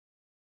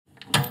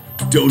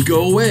Don't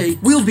go away.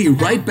 We'll be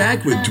right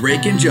back with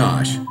Drake and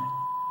Josh. Are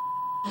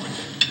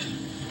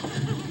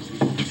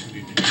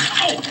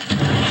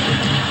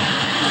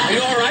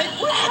you all right?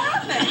 What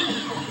happened?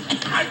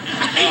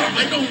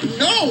 I don't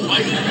know.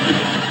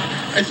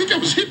 I think I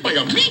was hit by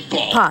a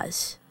meatball.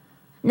 Pause.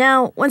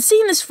 Now, when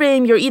seeing this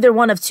frame, you're either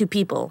one of two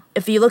people.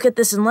 If you look at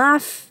this and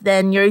laugh,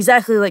 then you're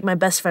exactly like my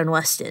best friend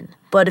Weston.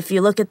 But if you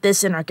look at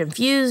this and are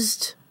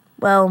confused,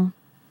 well,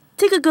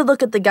 take a good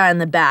look at the guy in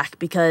the back,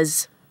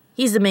 because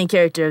he's the main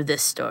character of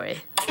this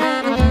story.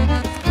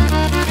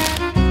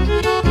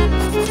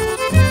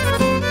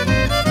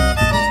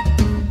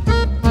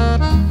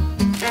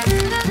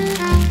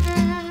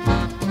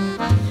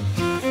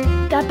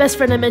 That best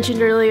friend I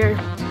mentioned earlier,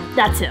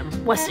 that's him,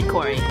 Weston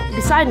Corey.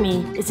 Beside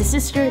me is his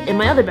sister and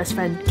my other best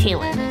friend,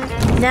 Kaylin.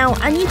 Now,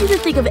 I need you to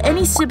think of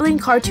any sibling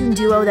cartoon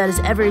duo that has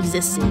ever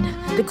existed.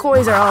 The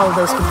Coreys are all of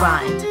those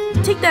combined.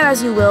 Take that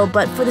as you will,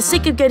 but for the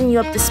sake of getting you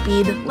up to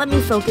speed, let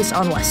me focus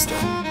on Weston.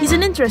 He's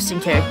an interesting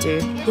character.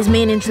 His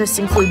main interests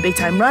include Big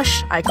Time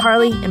Rush,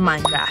 iCarly, and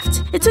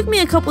Minecraft. It took me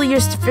a couple of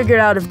years to figure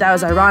out if that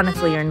was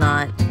ironically or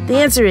not. The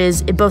answer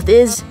is, it both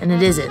is and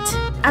it isn't.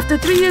 After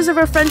 3 years of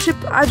our friendship,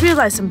 I've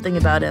realized something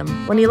about him.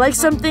 When he likes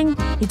something,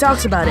 he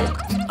talks about it.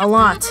 A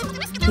lot.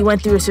 He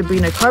went through a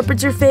Sabrina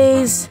Carpenter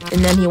phase,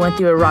 and then he went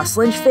through a Ross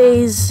Lynch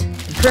phase,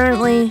 and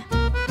currently,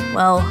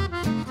 well...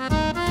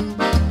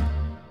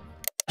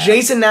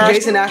 Jason Nash.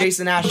 Jason Nash.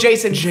 Jason Nash.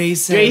 Jason.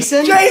 Jason.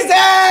 Jason.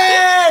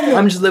 Jason!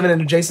 I'm just living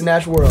in a Jason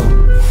Nash world.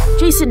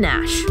 Jason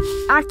Nash.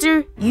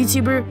 Actor,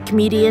 YouTuber,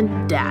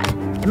 comedian, dad.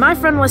 And my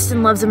friend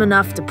Weston loves him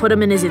enough to put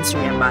him in his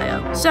Instagram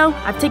bio. So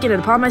I've taken it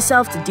upon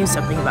myself to do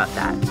something about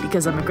that,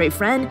 because I'm a great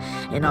friend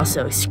and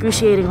also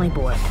excruciatingly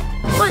bored.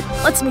 But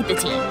let's meet the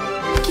team.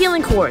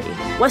 Kaylin Corey,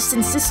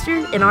 Weston's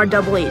sister and our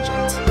double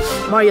agent.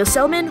 Mario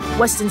Selman,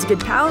 Weston's good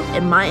pal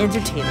and my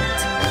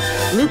entertainment.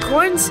 Luke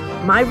Horns,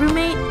 my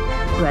roommate,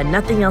 who had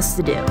nothing else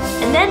to do.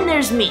 And then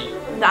there's me,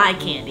 the eye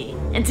candy.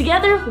 And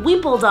together, we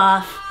pulled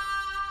off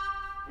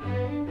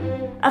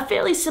a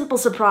fairly simple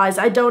surprise.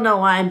 I don't know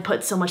why I'm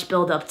put so much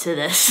build up to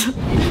this.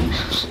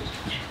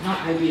 Not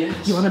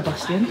IBS. You wanna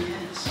bust in?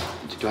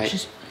 Do I?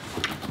 Just...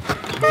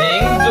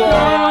 Ding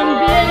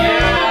dong!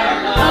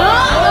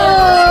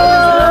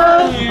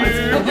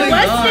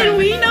 Weston,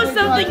 we know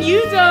something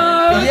you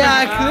don't.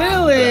 Yeah,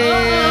 clearly.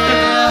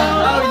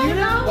 Oh, you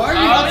know? Oh,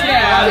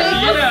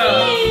 yeah, you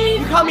know.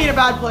 You caught me in a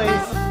bad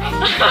place.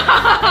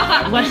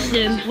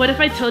 Weston, what if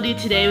I told you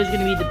today was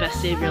gonna be the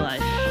best day of your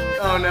life?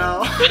 Oh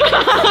no.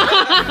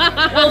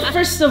 Well,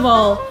 first of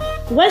all,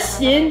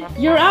 Weston,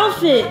 your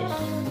outfit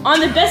on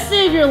the best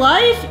day of your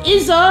life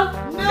is a...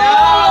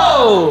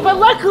 No! But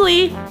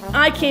luckily,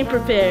 I came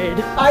prepared.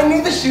 I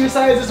knew the shoe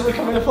sizes would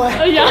come into play.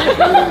 Oh, yeah.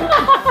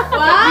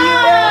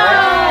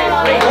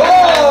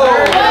 Whoa!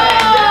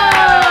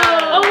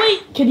 Oh,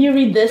 wait. Can you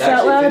read this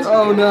out loud?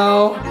 Oh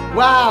no.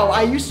 Wow,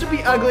 I used to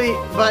be ugly,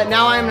 but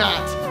now I'm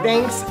not.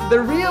 Thanks,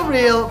 The Real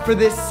Real, for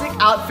this sick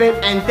outfit,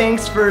 and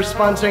thanks for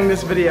sponsoring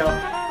this video.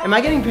 Am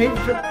I getting paid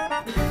for...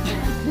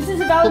 This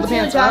is about Pull the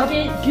pants up.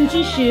 jacket,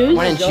 Gucci shoes.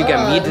 Why didn't you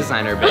get me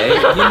designer, babe?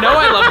 You know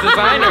I love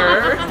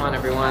designer. Come on,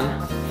 everyone.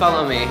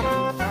 Follow me.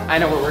 I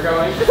know where we're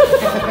going.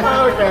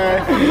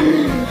 Okay.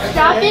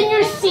 Strap in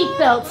your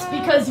seatbelts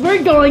because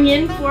we're going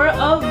in for a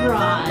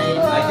ride.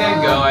 I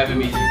can't go, I have a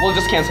meeting. We'll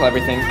just cancel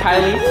everything.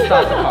 Kylie,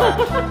 stop the car.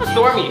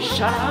 Stormy,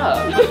 shut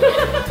up.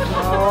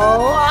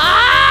 Oh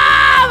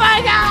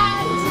my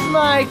god! This is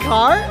my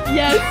car?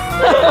 Yes.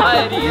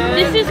 Idiot.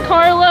 This is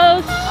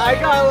Carlos. Hi,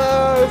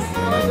 Carlos.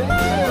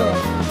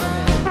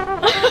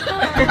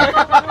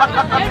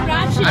 Get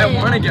ratchet. I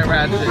want to get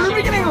ratchet. What are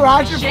we getting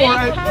ratchet for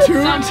at 2 in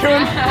the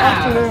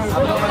afternoon?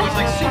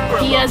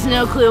 He has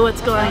no clue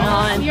what's going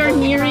on. We are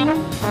nearing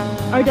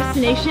our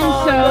destination,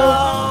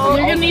 so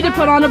you're gonna need to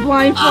put on a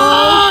blindfold.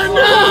 Oh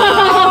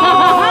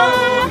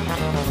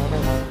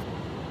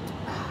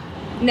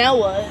no! Now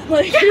what?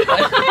 Like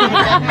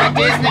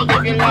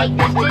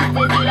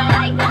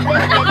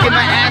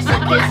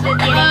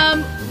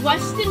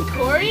Weston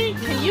Corey,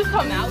 can you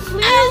come out,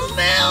 please?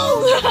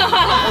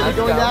 We're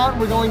going down.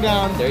 We're going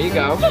down. There you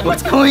go.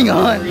 What's going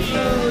on? Up 4, up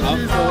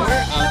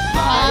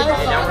 5.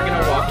 And now we're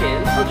gonna walk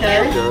in.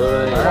 Okay.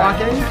 Good.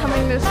 Walking.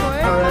 Coming this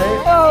way. All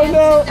right. Oh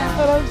no!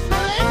 And I'm sick.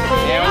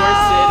 And we're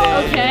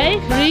sitting. Okay,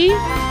 3,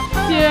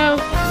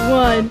 2,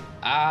 1.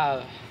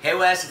 Hey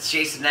Wes, it's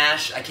Jason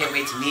Nash. I can't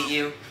wait to meet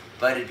you,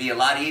 but it'd be a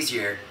lot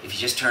easier if you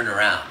just turned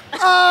around.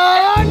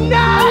 Oh no!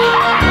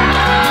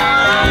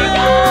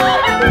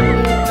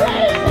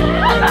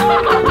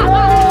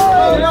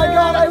 Oh my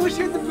god, I wish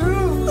you had the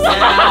boobs!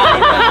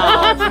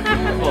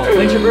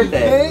 When's your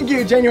birthday? Thank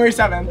you, January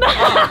 7th.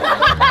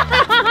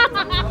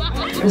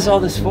 What's all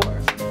this for?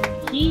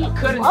 He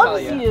Couldn't tell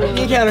loves you. you.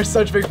 You can't are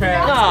such big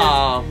fans.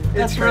 Oh, It's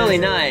that's really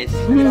crazy. nice.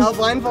 You all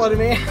blindfolded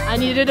me. I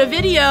needed a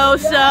video,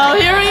 so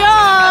here we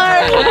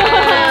are!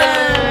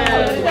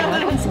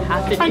 What's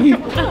happening?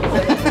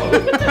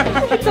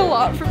 It's a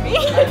lot for me.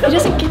 He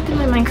doesn't get that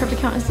my Minecraft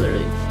account is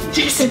literally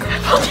Jason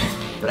Grandfather.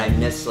 But I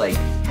miss like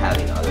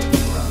having other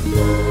people around.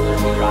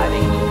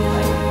 Driving,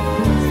 like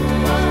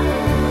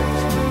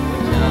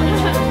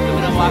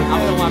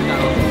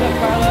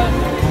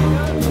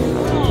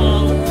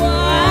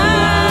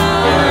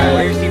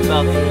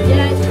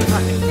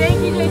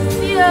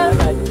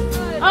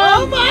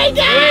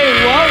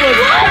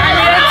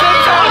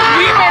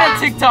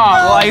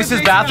I used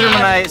his bathroom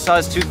and I saw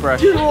his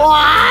toothbrush.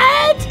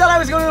 What? Thought I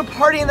was going to a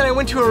party and then I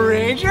went to a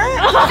rager?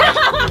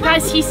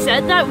 Guys, he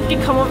said that we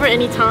can come over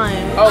anytime.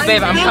 Oh,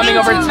 babe, I'm coming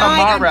over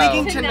tomorrow.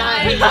 I'm thinking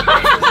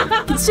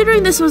tonight.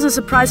 Considering this was a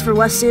surprise for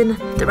Weston,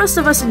 the rest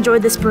of us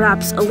enjoyed this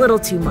perhaps a little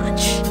too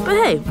much.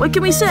 But hey, what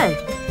can we say?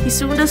 He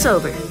swooned us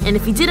over. And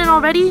if he didn't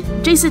already,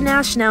 Jason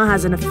Nash now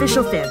has an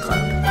official fan club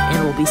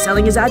and will be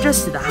selling his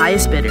address to the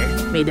highest bidder.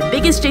 May the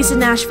biggest Jason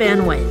Nash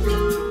fan win.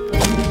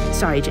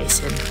 Sorry,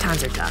 Jason.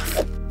 Times are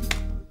tough.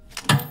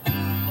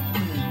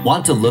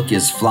 Want to look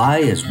as fly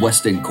as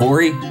Weston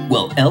Corey?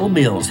 Well, Elle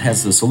Mills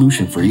has the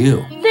solution for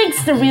you.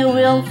 Thanks to Real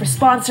Real for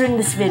sponsoring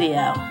this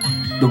video.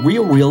 The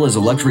Real Real is a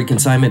luxury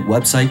consignment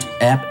website,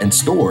 app, and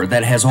store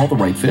that has all the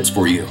right fits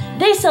for you.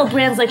 They sell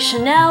brands like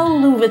Chanel,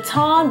 Louis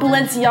Vuitton,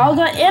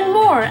 Balenciaga, and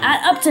more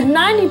at up to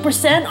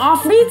 90%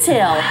 off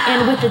retail.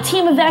 And with a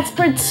team of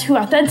experts who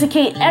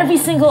authenticate every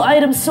single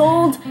item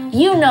sold,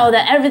 you know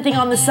that everything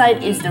on the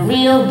site is the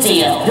real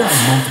deal. There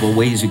are multiple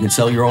ways you can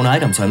sell your own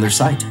items on their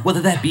site,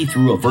 whether that be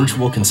through a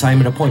virtual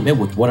consignment appointment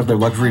with one of their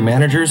luxury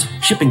managers,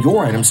 shipping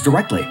your items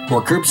directly, or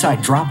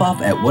curbside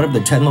drop-off at one of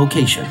their 10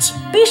 locations.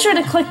 Be sure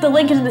to click the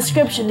link in the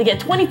description to get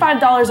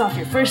 $25 off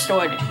your first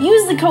order.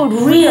 Use the code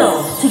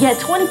REAL to get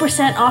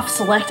 20% off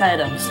select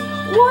items.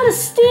 What a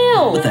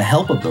steal! With the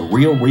help of the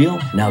Real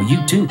Real, now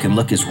you too can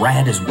look as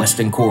rad as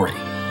Weston Corey.